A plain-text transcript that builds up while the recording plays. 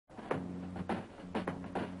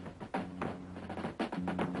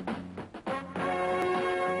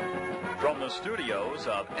the studios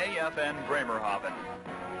of AFN Bremerhaven.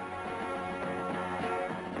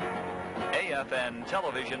 AFN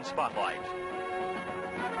Television Spotlight.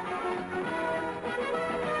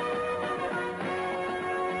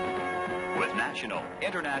 With national,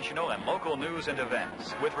 international, and local news and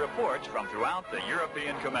events, with reports from throughout the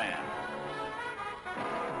European Command.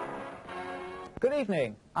 Good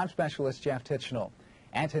evening. I'm Specialist Jeff Titchenal.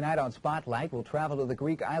 And tonight on Spotlight, we'll travel to the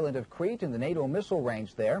Greek island of Crete in the NATO missile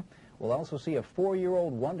range there. We'll also see a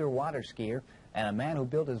 4-year-old wonder water skier and a man who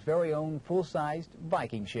built his very own full-sized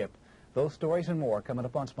Viking ship. Those stories and more coming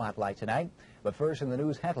up on Spotlight tonight. But first in the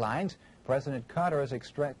news headlines, President Carter is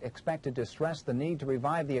expected to stress the need to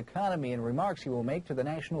revive the economy in remarks he will make to the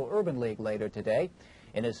National Urban League later today.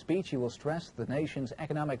 In his speech, he will stress the nation's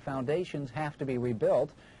economic foundations have to be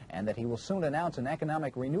rebuilt and that he will soon announce an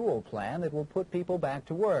economic renewal plan that will put people back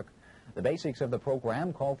to work. The basics of the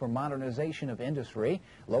program call for modernization of industry,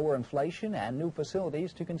 lower inflation, and new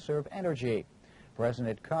facilities to conserve energy.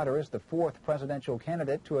 President Carter is the 4th presidential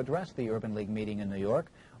candidate to address the Urban League meeting in New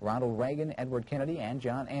York. Ronald Reagan, Edward Kennedy, and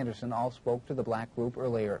John Anderson all spoke to the black group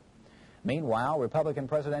earlier. Meanwhile, Republican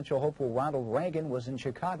presidential hopeful Ronald Reagan was in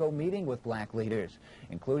Chicago meeting with black leaders,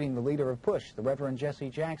 including the leader of PUSH, the Reverend Jesse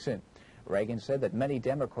Jackson. Reagan said that many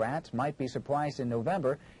Democrats might be surprised in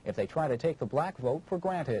November if they try to take the black vote for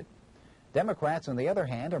granted. Democrats, on the other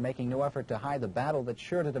hand, are making no effort to hide the battle that's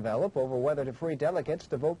sure to develop over whether to free delegates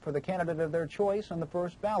to vote for the candidate of their choice on the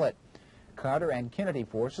first ballot. Carter and Kennedy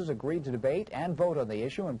forces agreed to debate and vote on the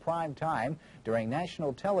issue in prime time during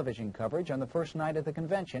national television coverage on the first night of the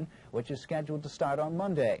convention, which is scheduled to start on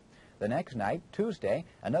Monday. The next night, Tuesday,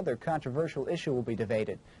 another controversial issue will be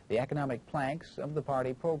debated, the economic planks of the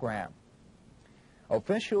party program.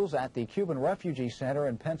 Officials at the Cuban Refugee Center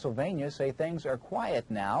in Pennsylvania say things are quiet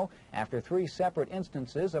now after 3 separate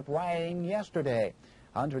instances of rioting yesterday.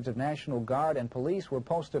 Hundreds of National Guard and police were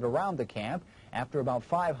posted around the camp after about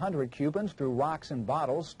 500 Cubans threw rocks and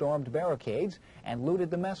bottles, stormed barricades, and looted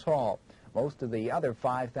the mess hall. Most of the other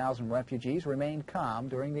 5,000 refugees remained calm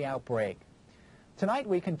during the outbreak. Tonight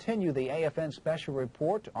we continue the AFN special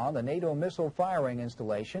report on the NATO missile firing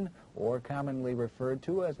installation, or commonly referred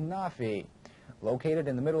to as NAFI. Located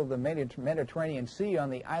in the middle of the Mediterranean Sea on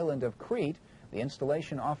the island of Crete, the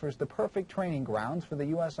installation offers the perfect training grounds for the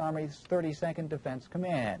U.S. Army's 32nd Defense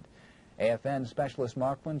Command. AFN Specialist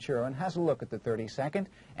Mark Munchurin has a look at the 32nd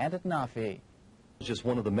and at NAFI. It's just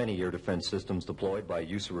one of the many air defense systems deployed by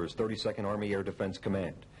USAR's 32nd Army Air Defense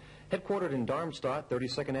Command. Headquartered in Darmstadt,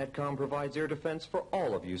 32nd ADCOM provides air defense for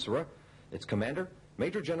all of USAR. Its commander,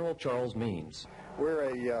 Major General Charles Means. We're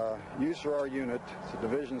a USAR unit. It's a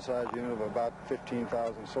division-sized unit of about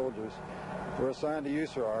 15,000 soldiers. We're assigned to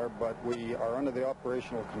USAR, but we are under the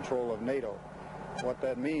operational control of NATO. What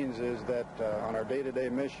that means is that on our day-to-day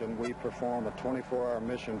mission, we perform a 24-hour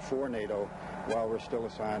mission for NATO while we're still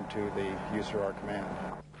assigned to the USAR command.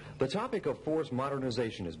 The topic of force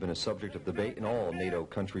modernization has been a subject of debate in all NATO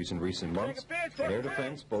countries in recent months. Air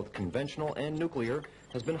defense, both conventional and nuclear,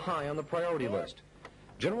 has been high on the priority list.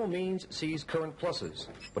 General Means sees current pluses,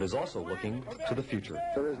 but is also looking to the future.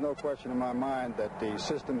 There is no question in my mind that the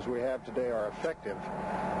systems we have today are effective,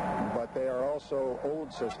 but they are also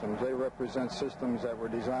old systems. They represent systems that were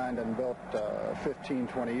designed and built 15,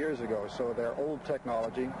 20 years ago, so they're old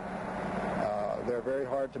technology. They're very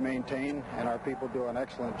hard to maintain, and our people do an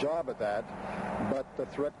excellent job at that, but the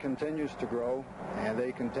threat continues to grow, and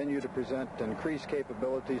they continue to present increased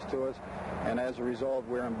capabilities to us, and as a result,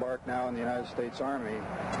 we're embarked now in the United States Army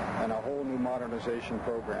on a whole new modernization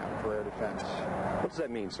program for air defense. What does that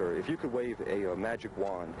mean, sir? If you could wave a magic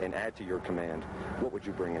wand and add to your command, what would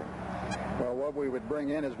you bring in? Well, what we would bring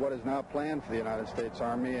in is what is now planned for the United States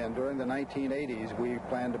Army, and during the 1980s, we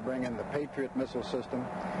planned to bring in the Patriot missile system,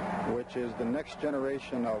 which is the next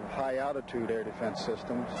generation of high-altitude air defense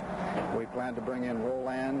systems. We plan to bring in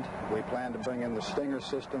Roland, we plan to bring in the Stinger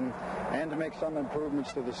system, and to make some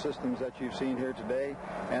improvements to the systems that you've seen here today.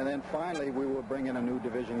 And then finally, we will bring in a new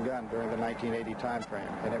division gun during the 1980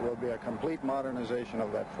 timeframe, and it will be a complete modernization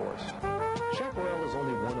of that force. Chaparral is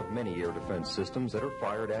only one of many air defense systems that are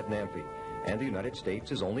fired at NAMFI, and the United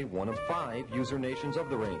States is only one of 5 user nations of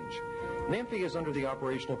the range. NAMFI is under the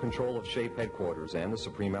operational control of SHAPE headquarters and the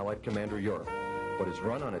Supreme Allied Commander Europe, but is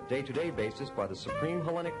run on a day-to-day basis by the Supreme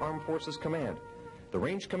Hellenic Armed Forces Command. The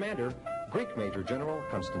range commander, Greek Major General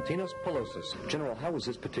Konstantinos Pelosis. General, how was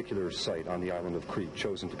this particular site on the island of Crete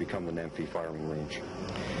chosen to become the NAMFI firing range?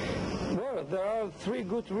 Well, there are 3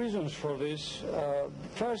 good reasons for this.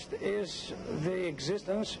 First is the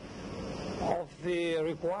existence of the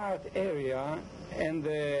required area and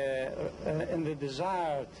the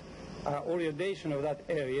desired orientation of that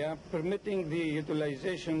area, permitting the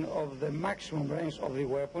utilization of the maximum range of the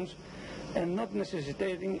weapons and not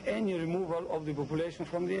necessitating any removal of the population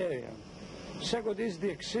from the area. Second is the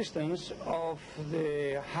existence of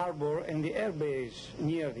the harbor and the air base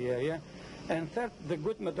near the area. And third, the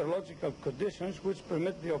good meteorological conditions which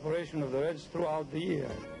permit the operation of the Reds throughout the year.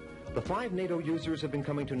 The 5 NATO users have been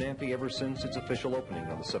coming to NAMPI ever since its official opening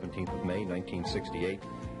on the 17th of May, 1968.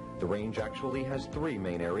 The range actually has 3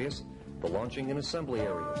 main areas: the launching and assembly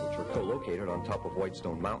areas, which are co-located on top of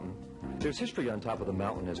Whitestone Mountain. There's history on top of the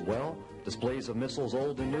mountain as well, displays of missiles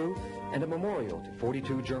old and new, and a memorial to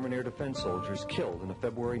 42 German air defense soldiers killed in a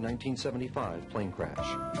February 1975 plane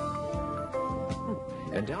crash.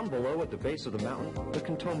 And down below at the base of the mountain, the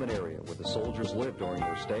cantonment area where the soldiers lived during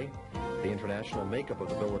their stay. The international makeup of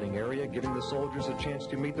the billeting area giving the soldiers a chance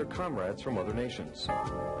to meet their comrades from other nations.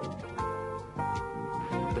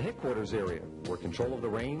 The headquarters area, where control of the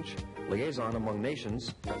range, liaison among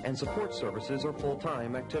nations, and support services are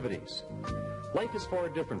full-time activities. Life is far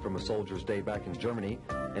different from a soldier's day back in Germany,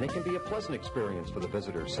 and it can be a pleasant experience for the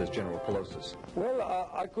visitors, says General Pelosis. Well,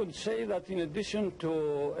 I could say that in addition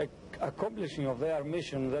to accomplishing of their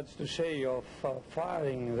mission, that's to say of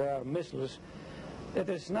firing their missiles, it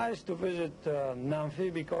is nice to visit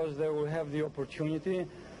NAMPI because they will have the opportunity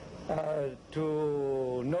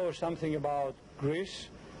to know something about Greece,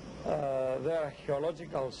 their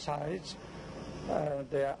archaeological sites,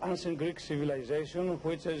 the ancient Greek civilization,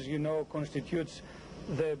 which, as you know, constitutes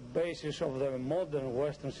the basis of the modern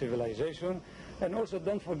Western civilization. And also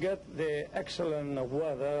don't forget the excellent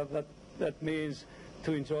weather that means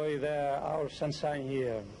to enjoy our sunshine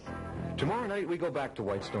here. Tomorrow night we go back to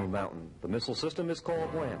Whitestone Mountain. The missile system is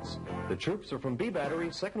called Lance. The troops are from B Battery,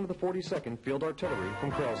 2nd of the 42nd Field Artillery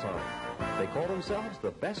from Kralsheim. They call themselves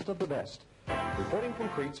the best of the best. Reporting from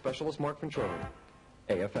Crete, Specialist Mark Ventrone,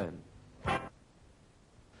 AFN.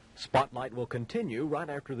 Spotlight will continue right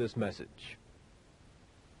after this message.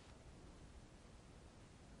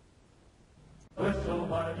 Whistle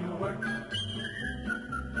while you work.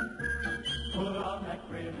 Put on that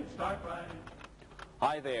grid and start riding.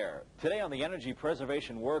 Hi there. Today on the Energy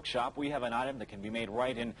Preservation Workshop, we have an item that can be made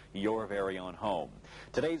right in your very own home.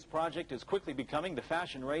 Today's project is quickly becoming the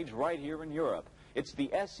fashion rage right here in Europe. It's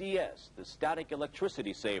the SES, the Static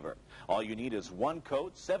Electricity Saver. All you need is 1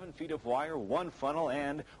 coat, 7 feet of wire, 1 funnel,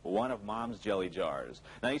 and 1 of Mom's jelly jars.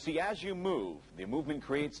 Now, you see, as you move, the movement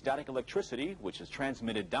creates static electricity, which is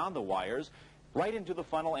transmitted down the wires, right into the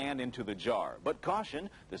funnel and into the jar. But caution,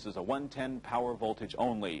 this is a 110 power voltage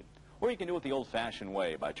only. Or you can do it the old-fashioned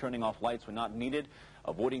way by turning off lights when not needed,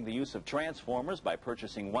 avoiding the use of transformers by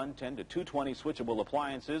purchasing 110 to 220 switchable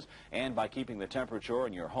appliances, and by keeping the temperature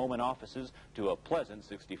in your home and offices to a pleasant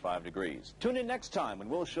 65 degrees. Tune in next time when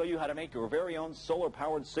we'll show you how to make your very own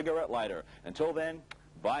solar-powered cigarette lighter. Until then,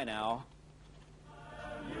 bye now.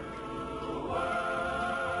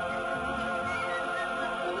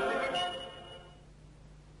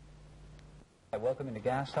 Welcome into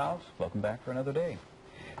Gas House. Welcome back for another day.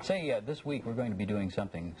 Say, this week we're going to be doing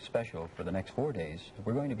something special for the next 4 days.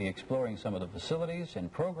 We're going to be exploring some of the facilities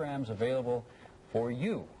and programs available for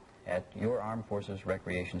you at your Armed Forces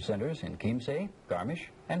Recreation Centers in Chiemsee, Garmisch,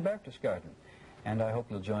 and Berchtesgaden. And I hope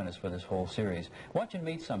you'll join us for this whole series. Want you to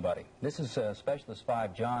meet somebody. This is Specialist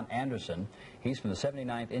 5 John Anderson. He's from the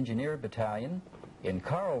 79th Engineer Battalion in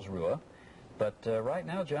Karlsruhe. But right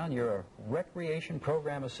now, John, you're a Recreation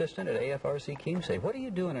Program Assistant at AFRC Chiemsee. What do you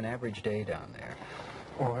do in an average day down there?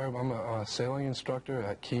 Well, Herb, I'm a sailing instructor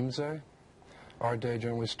at Chiemsee. Our day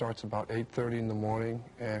generally starts about 8:30 in the morning,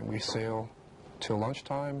 and we sail till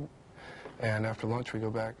lunchtime. And after lunch, we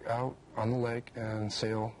go back out on the lake and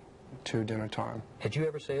sail to dinner time. Had you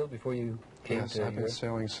ever sailed before you came to Yes, I've been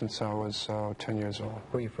sailing since I was 10 years old.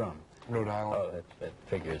 Where are you from? Rhode Island. Oh, that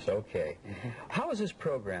figures. Okay. How is this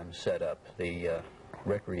program set up, the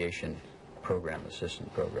Recreation Program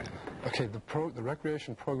Assistant program? Okay, the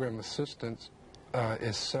Recreation Program Assistant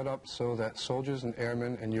is set up so that soldiers and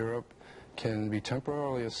airmen in Europe can be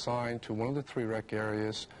temporarily assigned to one of the 3 rec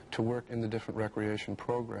areas to work in the different recreation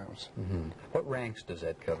programs. What ranks does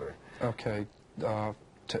that cover? Okay,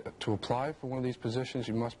 to apply for one of these positions,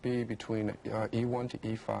 you must be between E1 to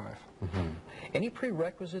E5. Any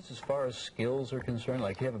prerequisites as far as skills are concerned?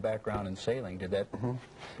 Like you have a background in sailing. Did that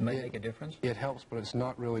make a difference? It helps, but it's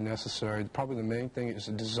not really necessary. Probably the main thing is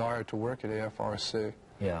a desire to work at AFRC.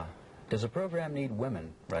 Yeah. Does the program need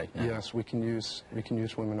women right now? Yes, we can use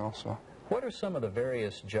women also. What are some of the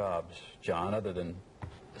various jobs, John, other than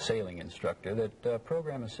sailing instructor, that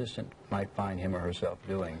program assistant might find him or herself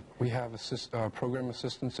doing? We have program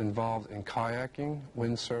assistants involved in kayaking,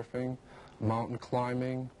 windsurfing, mountain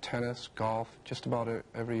climbing, tennis, golf, just about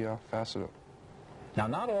every facet of it. Now,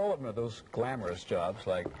 not all of them are those glamorous jobs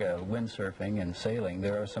like windsurfing and sailing.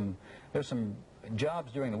 There's some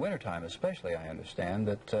jobs during the wintertime, especially, I understand,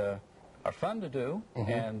 that are fun to do,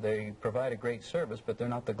 and they provide a great service, but they're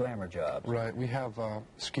not the glamour jobs. Right. We have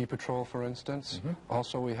ski patrol, for instance.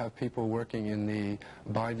 Also, we have people working in the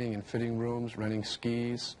binding and fitting rooms, renting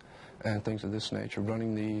skis and things of this nature,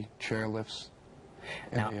 running the chairlifts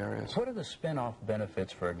in the areas. What are the spin-off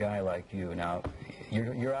benefits for a guy like you? Now,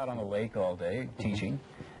 you're out on the lake all day teaching.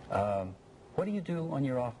 What do you do on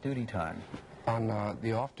your off-duty time? On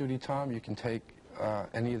the off-duty time, you can take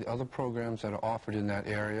any of the other programs that are offered in that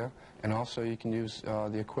area, and also you can use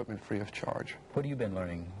the equipment free of charge. What have you been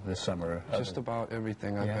learning this summer? Just about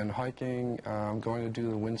everything. I've been hiking. I'm going to do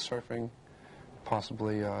the windsurfing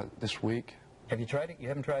possibly this week. Have you tried it? You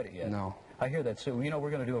haven't tried it yet? No. I hear that, so you know we're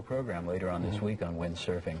going to do a program later on this week on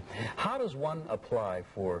windsurfing. How does one apply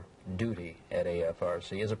for duty at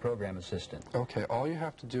AFRC as a program assistant? Okay, all you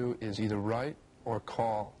have to do is either write or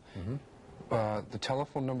call. The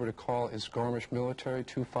telephone number to call is Garmisch Military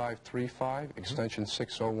 2535, extension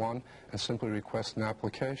 601, and simply request an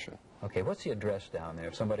application. Okay, what's the address down there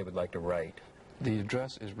if somebody would like to write? The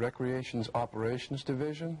address is Recreations Operations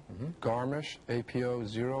Division, Garmisch, APO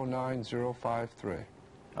 09053.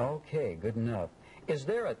 Okay, good enough. Is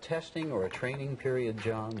there a testing or a training period,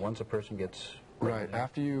 John, once a person gets... Right.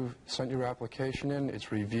 After you've sent your application in,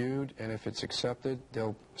 it's reviewed, and if it's accepted,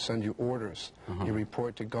 they'll send you orders. You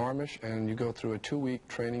report to Garmisch, and you go through a 2-week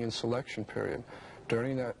training and selection period.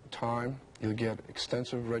 During that time, you'll get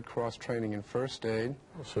extensive Red Cross training in first aid,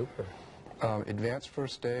 super. Advanced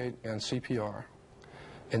first aid, and CPR.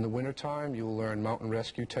 In the wintertime, you'll learn mountain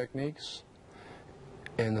rescue techniques.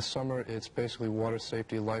 In the summer, it's basically water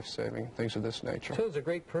safety, life-saving, things of this nature. So there's a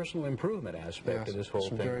great personal improvement aspect to this whole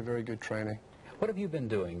thing. Some very, very good training. What have you been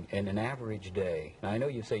doing in an average day? Now, I know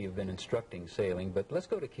you say you've been instructing sailing, but let's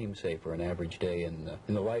go to Chiemsee for an average day in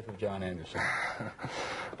the life of John Anderson.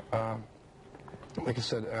 Like I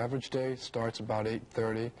said, average day starts about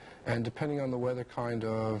 8:30, and depending on the weather, kind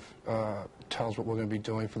of tells what we're going to be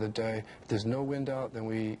doing for the day. If there's no wind out, then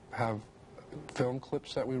we have film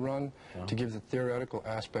clips that we run to give the theoretical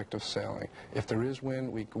aspect of sailing. If there is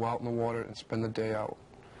wind, we go out in the water and spend the day out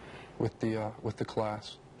with the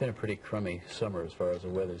class. Been a pretty crummy summer as far as the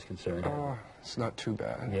weather is concerned. It's not too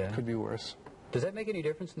bad. Yeah. Could be worse. Does that make any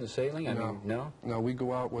difference in the sailing? I mean, no? No, we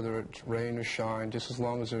go out whether it's rain or shine, just as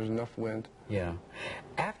long as there's enough wind. Yeah.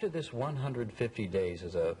 After this 150 days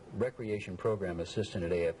as a recreation program assistant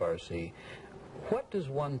at AFRC, what does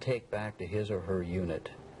one take back to his or her unit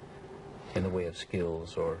in the way of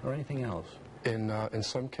skills or anything else? In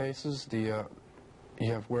some cases, you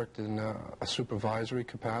have worked in a supervisory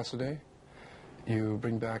capacity. You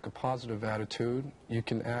bring back a positive attitude. You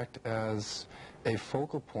can act as a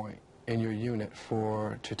focal point in your unit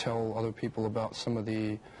to tell other people about some of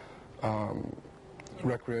the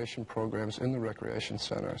recreation programs in the recreation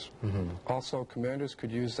centers. Also, commanders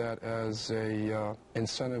could use that as a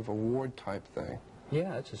incentive award type thing.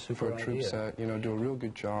 Yeah, that's a super idea. For troops that, do a real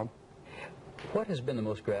good job. What has been the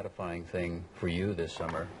most gratifying thing for you this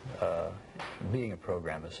summer, being a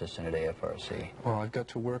program assistant at AFRC? Well, I've got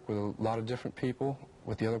to work with a lot of different people,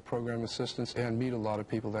 with the other program assistants, and meet a lot of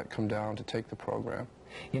people that come down to take the program.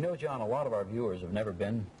 You know, John, a lot of our viewers have never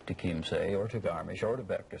been to Chiemsee or to Garmisch or to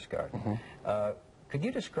Berchtesgaden. Could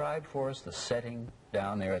you describe for us the setting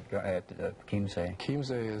down there at Chiemsee?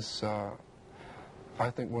 Chiemsee is,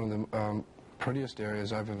 I think, one of the prettiest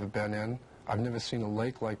areas I've ever been in. I've never seen a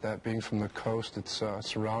lake like that being from the coast. It's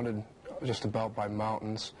surrounded just about by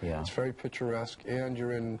mountains. Yeah. It's very picturesque, and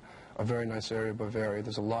you're in a very nice area of Bavaria.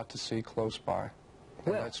 There's a lot to see close by.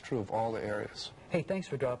 And that's true of all the areas. Hey, thanks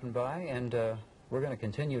for dropping by, and we're going to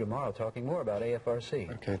continue tomorrow talking more about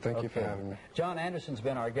AFRC. Okay, thank you for having me. John Anderson's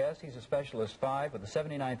been our guest. He's a Specialist 5 with the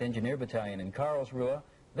 79th Engineer Battalion in Karlsruhe.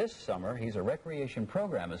 This summer, he's a Recreation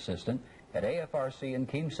Program Assistant at AFRC in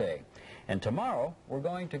Chiemsee. And tomorrow, we're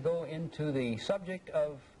going to go into the subject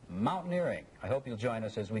of mountaineering. I hope you'll join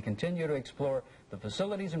us as we continue to explore the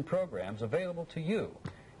facilities and programs available to you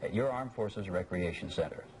at your Armed Forces Recreation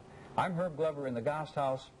Center. I'm Herb Glover in the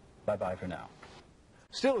Gasthaus. Bye-bye for now.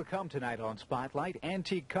 Still to come tonight on Spotlight,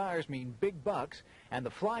 antique cars mean big bucks, and the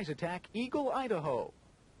flies attack Eagle, Idaho.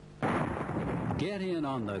 Get in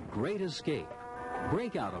on the Great Escape.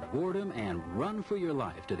 Break out of boredom and run for your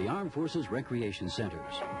life to the Armed Forces Recreation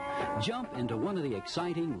Centers. Jump into one of the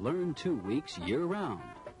exciting Learn 2 weeks year-round.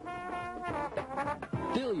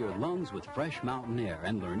 Fill your lungs with fresh mountain air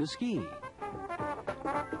and learn to ski.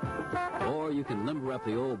 Or you can limber up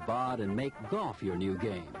the old bod and make golf your new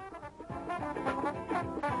game.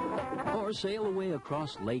 Or sail away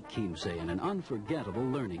across Lake Chiemsee in an unforgettable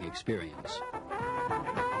learning experience.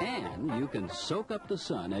 And you can soak up the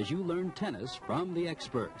sun as you learn tennis from the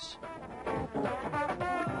experts.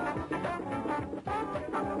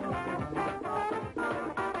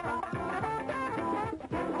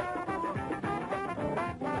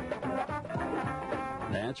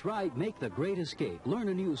 That's right, make the great escape. Learn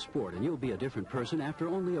a new sport and you'll be a different person after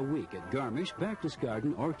only a week at Garmisch,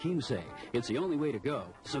 Berchtesgaden, or Chiemsee. It's the only way to go,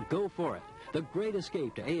 so go for it. The Great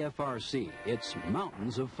Escape to AFRC. It's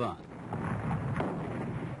mountains of fun.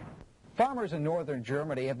 Farmers in northern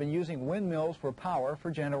Germany have been using windmills for power for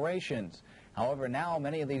generations. However, now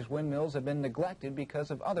many of these windmills have been neglected because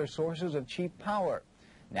of other sources of cheap power.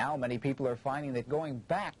 Now many people are finding that going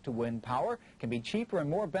back to wind power can be cheaper and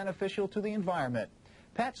more beneficial to the environment.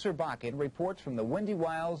 Pat Serbakin reports from the windy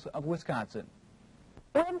wilds of Wisconsin.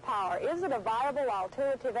 Wind power, is it a viable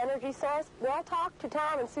alternative energy source? Well, talk to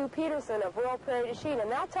Tom and Sue Peterson of Rural Prairie du Chien,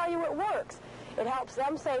 and they'll tell you it works. It helps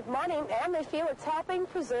them save money, and they feel it's helping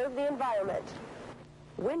preserve the environment.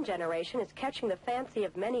 Wind generation is catching the fancy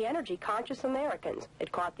of many energy-conscious Americans.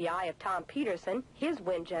 It caught the eye of Tom Peterson. His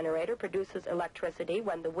wind generator produces electricity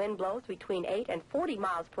when the wind blows between 8 and 40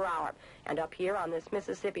 miles per hour. And up here on this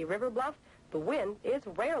Mississippi River bluff, the wind is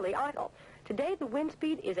rarely idle. Today, the wind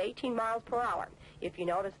speed is 18 miles per hour. If you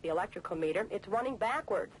notice the electrical meter, it's running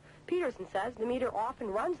backwards. Peterson says the meter often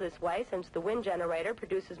runs this way since the wind generator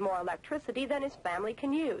produces more electricity than his family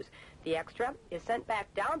can use. The extra is sent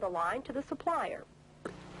back down the line to the supplier.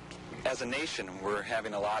 As a nation, we're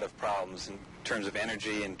having a lot of problems in terms of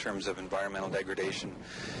energy, in terms of environmental degradation,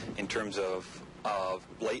 in terms of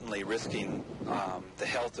blatantly risking the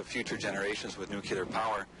health of future generations with nuclear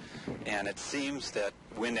power. And it seems that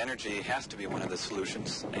wind energy has to be one of the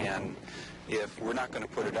solutions. And if we're not going to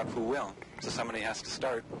put it up, who will? So somebody has to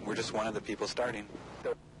start. We're just one of the people starting.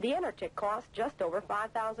 The Enertic cost just over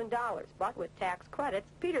 $5,000, but with tax credits,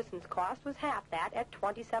 Peterson's cost was half that at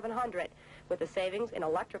 $2,700. With the savings in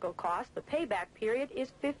electrical costs, the payback period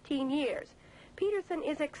is 15 years. Peterson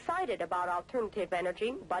is excited about alternative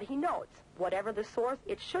energy, but he notes, whatever the source,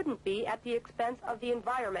 it shouldn't be at the expense of the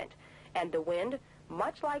environment. And the wind,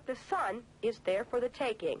 much like the sun, is there for the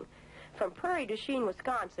taking. From Prairie du Chien,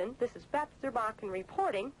 Wisconsin, this is Beth Serbakin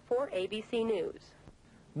reporting for ABC News.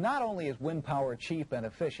 Not only is wind power cheap and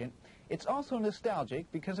efficient, it's also nostalgic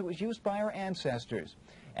because it was used by our ancestors.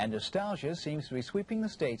 And nostalgia seems to be sweeping the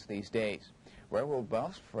states these days. Railroad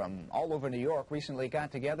buffs from all over New York recently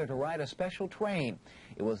got together to ride a special train.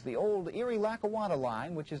 It was the old Erie-Lackawanna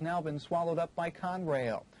line, which has now been swallowed up by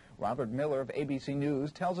Conrail. Robert Miller of ABC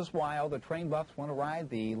News tells us why all the train buffs want to ride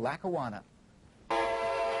the Lackawanna.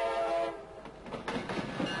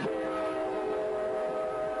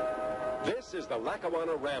 This is the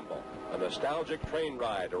Lackawanna Ramble, a nostalgic train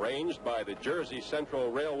ride arranged by the Jersey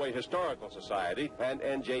Central Railway Historical Society and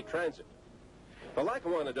NJ Transit. The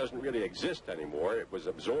Lackawanna doesn't really exist anymore. It was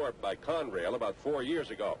absorbed by Conrail about 4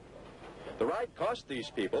 years ago. The ride cost these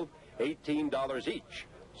people $18 each.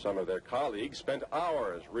 Some of their colleagues spent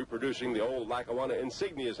hours reproducing the old Lackawanna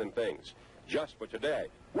insignias and things, just for today.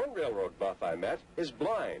 One railroad buff I met is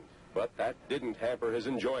blind, but that didn't hamper his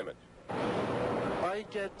enjoyment. I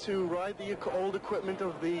get to ride the old equipment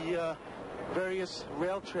of the various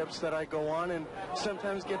rail trips that I go on, and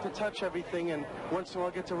sometimes get to touch everything, and once in a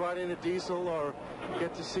while get to ride in a diesel or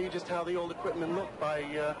get to see just how the old equipment looked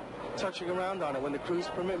by touching around on it when the crews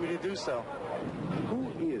permit me to do so.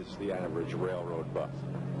 Who is the average railroad buff?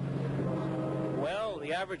 Well,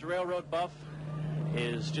 the average railroad buff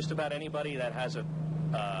is just about anybody that has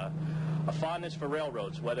a fondness for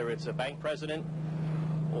railroads, whether it's a bank president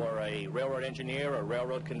or a railroad engineer or a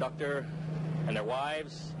railroad conductor, and their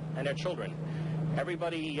wives and their children.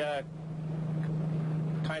 Everybody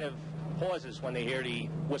kind of pauses when they hear the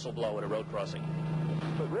whistle blow at a road crossing.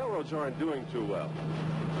 But railroads aren't doing too well.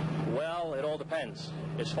 Well, it all depends.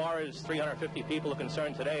 As far as 350 people are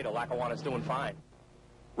concerned today, the Lackawanna's doing fine.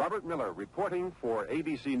 Robert Miller reporting for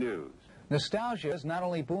ABC News. Nostalgia is not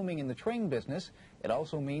only booming in the train business, it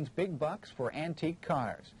also means big bucks for antique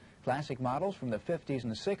cars. Classic models from the 50s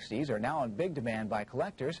and 60s are now in big demand by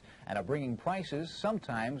collectors and are bringing prices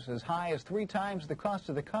sometimes as high as 3 times the cost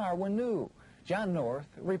of the car when new. John North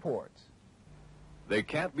reports. They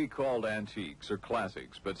can't be called antiques or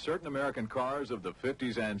classics, but certain American cars of the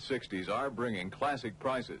 50s and 60s are bringing classic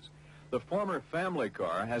prices. The former family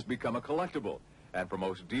car has become a collectible, and for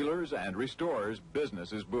most dealers and restorers,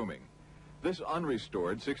 business is booming. This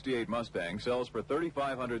unrestored 68 Mustang sells for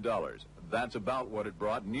 $3,500. That's about what it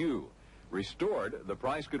brought new. Restored, the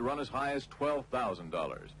price could run as high as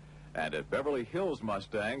 $12,000. And at Beverly Hills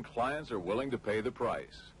Mustang, clients are willing to pay the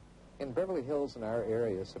price. In Beverly Hills, in our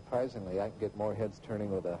area, surprisingly, I can get more heads turning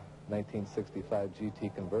with a 1965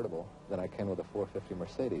 GT convertible than I can with a 450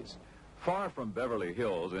 Mercedes. Far from Beverly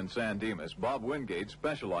Hills in San Dimas, Bob Wingate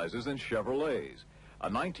specializes in Chevrolets. A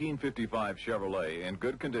 1955 Chevrolet in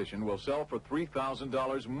good condition will sell for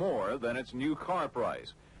 $3,000 more than its new car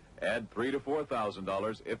price. Add $3,000 to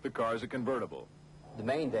 $4,000 if the car is a convertible. The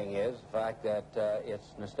main thing is the fact that it's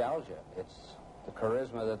nostalgia. It's the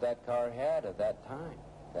charisma that car had at that time,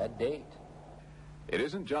 that date. It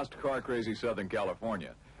isn't just car-crazy Southern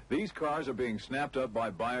California. These cars are being snapped up by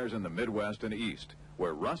buyers in the Midwest and East,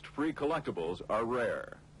 where rust-free collectibles are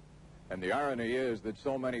rare. And the irony is that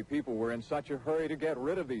so many people were in such a hurry to get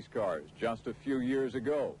rid of these cars just a few years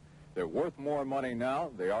ago. They're worth more money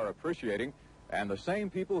now, they are appreciating, and the same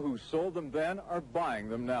people who sold them then are buying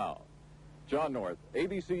them now. John North,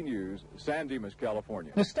 ABC News, San Dimas,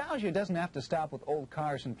 California. Nostalgia doesn't have to stop with old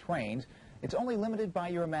cars and trains. It's only limited by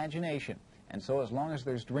your imagination. And so as long as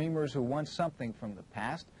there's dreamers who want something from the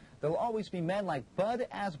past, there'll always be men like Bud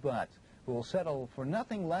Asbut, who will settle for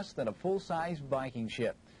nothing less than a full-size Viking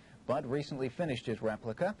ship. Bud recently finished his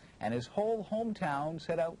replica, and his whole hometown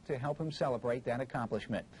set out to help him celebrate that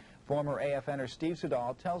accomplishment. Former AFNer Steve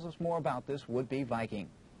Siddall tells us more about this would-be Viking.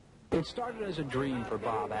 It started as a dream for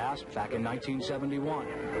Bob Asp back in 1971,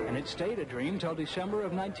 and it stayed a dream till December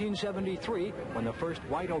of 1973 when the first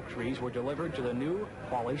white oak trees were delivered to the new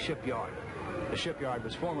Hawley shipyard. The shipyard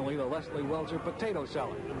was formerly the Leslie Welser potato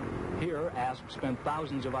cellar. Here, Asp spent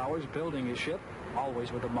thousands of hours building his ship,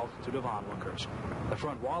 always with a multitude of onlookers. The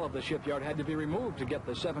front wall of the shipyard had to be removed to get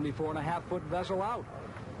the 74.5-foot vessel out.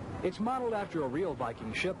 It's modeled after a real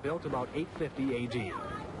Viking ship built about 850 AD.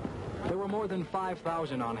 There were more than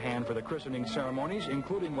 5,000 on hand for the christening ceremonies,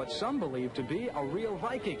 including what some believe to be a real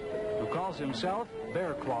Viking, who calls himself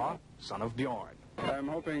Bearclaw, son of Bjorn. I'm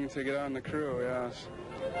hoping to get on the crew, yes.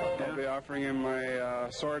 I'll be offering him my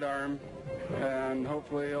sword arm, and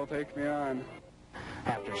hopefully he'll take me on.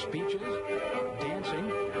 After speeches,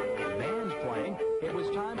 dancing, and bands playing, it was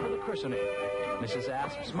time for the christening. Mrs.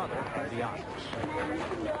 Asp's mother had the honors.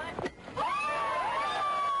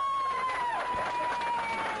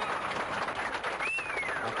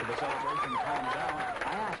 After the celebration calmed down,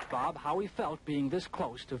 I asked Bob how he felt being this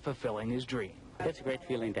close to fulfilling his dream. It's a great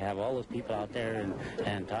feeling to have all those people out there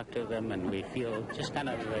and talk to them, and we feel just kind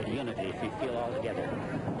of unity. We feel all together,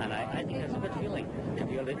 and I think that's a good feeling to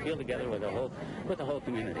feel together with the whole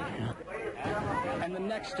community. And the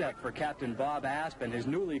next step for Captain Bob Asp and his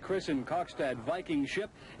newly christened Kokstad Viking ship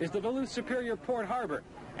is the Duluth Superior Port Harbor,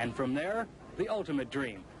 and from there, the ultimate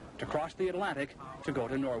dream, to cross the Atlantic to go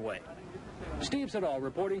to Norway. Steve Siddall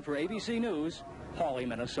reporting for ABC News, Hawley,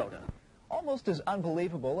 Minnesota. Almost as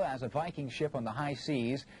unbelievable as a Viking ship on the high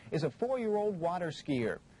seas is a 4-year-old water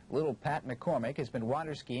skier. Little Pat McCormick has been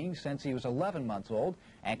water skiing since he was 11 months old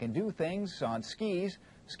and can do things on skis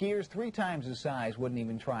skiers 3 times his size wouldn't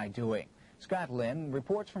even try doing. Scott Lynn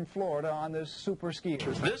reports from Florida on this super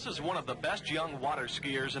skier. This is one of the best young water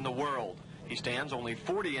skiers in the world. He stands only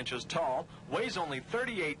 40 inches tall, weighs only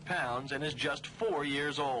 38 pounds, and is just 4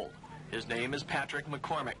 years old. His name is Patrick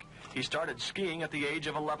McCormick. He started skiing at the age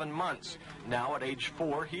of 11 months. Now at age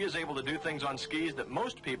 4, he is able to do things on skis that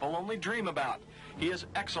most people only dream about. He is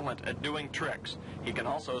excellent at doing tricks. He can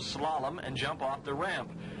also slalom and jump off the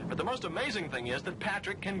ramp. But the most amazing thing is that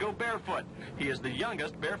Patrick can go barefoot. He is the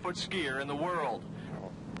youngest barefoot skier in the world.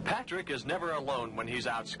 Patrick is never alone when he's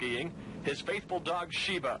out skiing. His faithful dog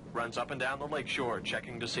Sheba runs up and down the lakeshore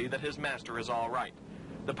checking to see that his master is all right.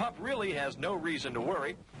 The pup really has no reason to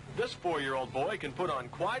worry. This 4-year-old boy can put on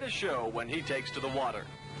quite a show when he takes to the water.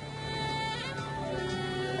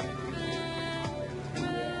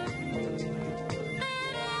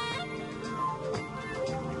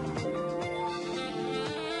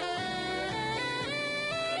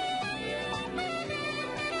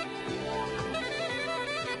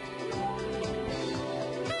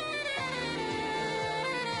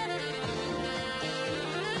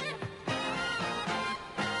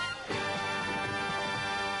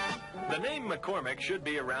 The name McCormick should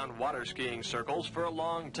be around water skiing circles for a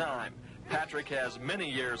long time. Patrick has many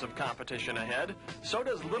years of competition ahead. So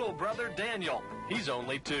does little brother Daniel. He's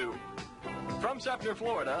only 2. From Sefner,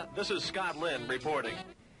 Florida, this is Scott Lynn reporting.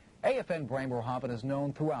 AFN Bremerhaven is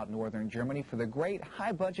known throughout northern Germany for the great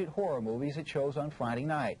high-budget horror movies it shows on Friday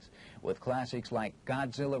nights. With classics like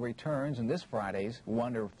Godzilla Returns and this Friday's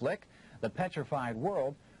Wonder Flick, The Petrified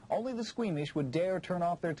World, only the squeamish would dare turn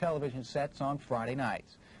off their television sets on Friday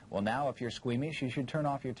nights. Well, now, if you're squeamish, you should turn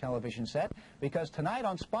off your television set, because tonight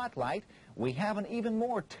on Spotlight, we have an even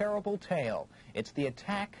more terrible tale. It's the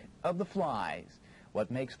attack of the flies.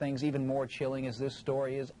 What makes things even more chilling is this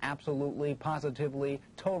story is absolutely, positively,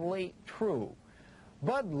 totally true.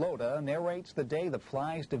 Bud Loda narrates the day the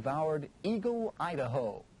flies devoured Eagle,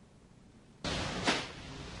 Idaho.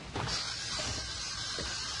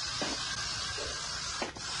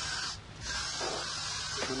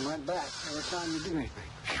 Come right back every time you do anything.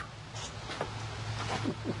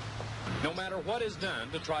 No matter what is done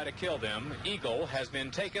to try to kill them, Eagle has been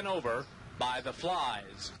taken over by the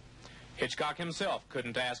flies. Hitchcock himself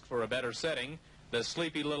couldn't ask for a better setting. The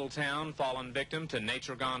sleepy little town fallen victim to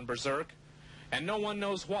nature gone berserk, and no one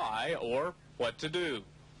knows why or what to do.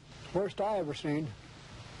 Worst I ever seen.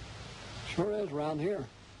 Sure is around here.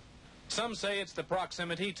 Some say it's the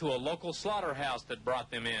proximity to a local slaughterhouse that brought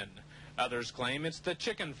them in. Others claim it's the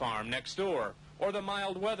chicken farm next door, or the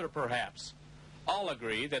mild weather perhaps. All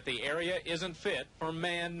agree that the area isn't fit for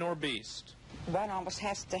man nor beast. One almost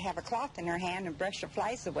has to have a cloth in her hand and brush the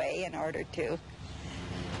flies away in order to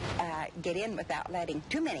get in without letting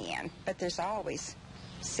too many in. But there's always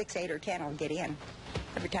 6, 8, or 10 will get in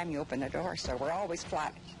every time you open the door, so we're always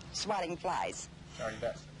swatting flies.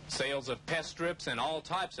 Sales of pest strips and all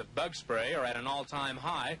types of bug spray are at an all-time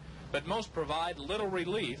high, but most provide little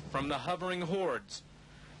relief from the hovering hordes.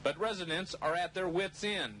 But residents are at their wits'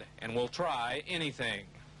 end and will try anything.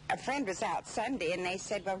 A friend was out Sunday, and they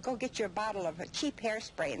said, well, go get you a bottle of cheap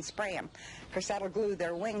hairspray and spray them, because that'll glue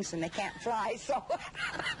their wings and they can't fly, so...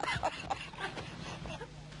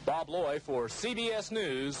 Bob Loy for CBS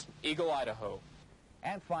News, Eagle, Idaho.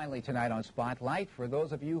 And finally tonight on Spotlight, for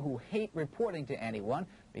those of you who hate reporting to anyone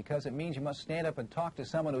because it means you must stand up and talk to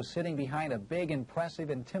someone who's sitting behind a big, impressive,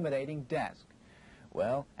 intimidating desk.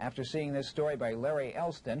 Well, after seeing this story by Larry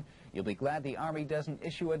Elston, you'll be glad the Army doesn't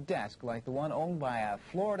issue a desk like the one owned by a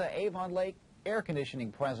Florida Avon Lake air conditioning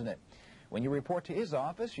president. When you report to his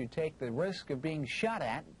office, you take the risk of being shot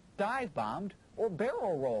at, dive-bombed, or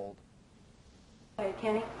barrel-rolled. Hey,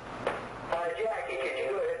 Kenny. Jackie, can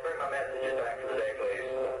you go ahead and bring my messages back for the day,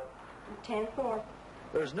 please? 10-4.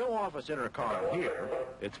 There's no office intercom here.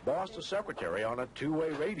 It's boss to secretary on a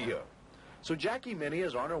two-way radio. So Jackie Minnie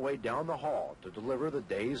is on her way down the hall to deliver the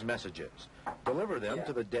day's messages. Deliver them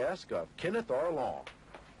to the desk of Kenneth R. Long,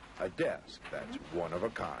 a desk that's one of a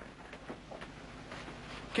kind.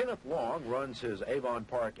 Kenneth Long runs his Avon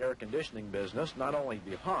Park air conditioning business not only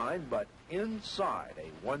behind, but inside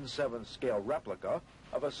a 1/7 scale replica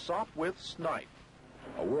of a Sopwith Snipe,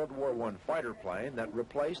 a World War I fighter plane that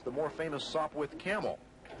replaced the more famous Sopwith Camel.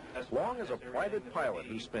 Long is a private pilot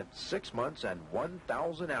who spent 6 months and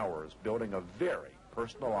 1,000 hours building a very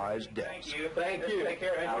personalized desk. Thank you. Thank you. Take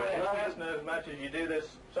care. Enjoy the lesson as much as you do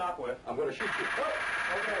this Sopwith. I'm going to shoot you. Oh,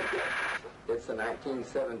 okay. It's a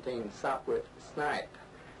 1917 Sopwith Snipe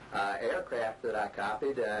aircraft that I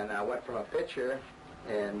copied, and I went from a picture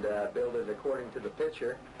and built it according to the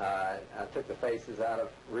picture. I took the faces out of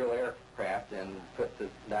real aircraft and put the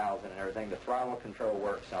dials in and everything. The throttle control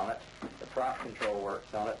works on it. The prop control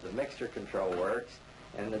works on it. The mixture control works.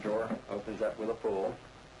 And the drawer opens up with a pull.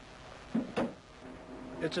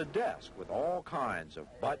 It's a desk with all kinds of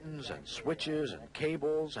buttons and switches and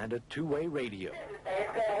cables and a two-way radio.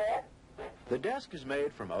 The desk is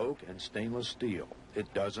made from oak and stainless steel.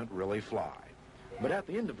 It doesn't really fly. But at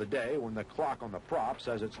the end of the day, when the clock on the prop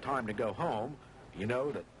says it's time to go home, you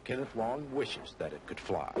know that Kenneth Long wishes that it could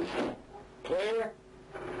fly. Clear.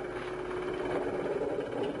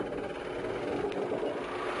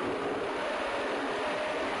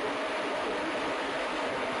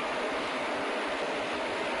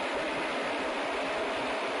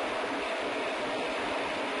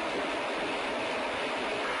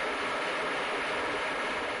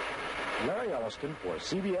 Larry Elliston for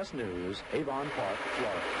CBS News, Avon Park,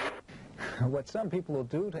 Florida. What some people will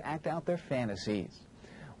do to act out their fantasies.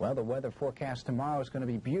 Well, the weather forecast tomorrow is going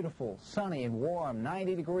to be beautiful, sunny and warm,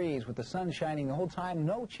 90 degrees with the sun shining the whole time,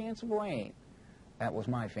 no chance of rain. That was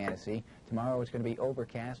my fantasy. Tomorrow it's going to be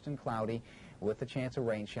overcast and cloudy with a chance of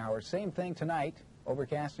rain showers. Same thing tonight,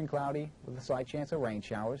 overcast and cloudy with a slight chance of rain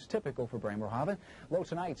showers, typical for Bremerhaven. Low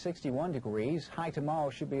tonight, 61 degrees. High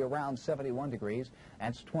tomorrow should be around 71 degrees.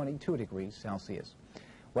 That's 22 degrees Celsius.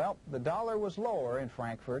 Well, the dollar was lower in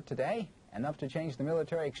Frankfurt today, enough to change the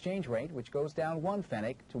military exchange rate, which goes down 1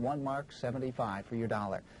 pfennig to 1 mark 75 for your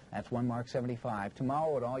dollar. That's 1 mark 75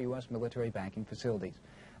 tomorrow at all U.S. military banking facilities.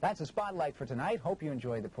 That's a Spotlight for tonight. Hope you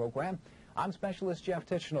enjoyed the program. I'm Specialist Jeff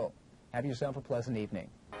Titchenal. Have yourself a pleasant evening.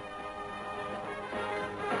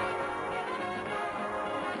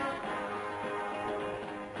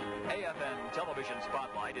 AFN Television. Television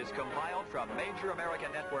Spotlight is compiled from major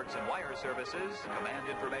American networks and wire services, command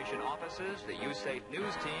information offices, the USAFE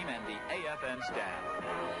News team, and the AFN staff.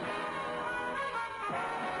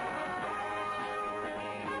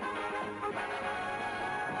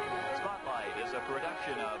 Spotlight is a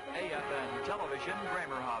production of AFN Television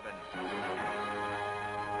Bremerhaven.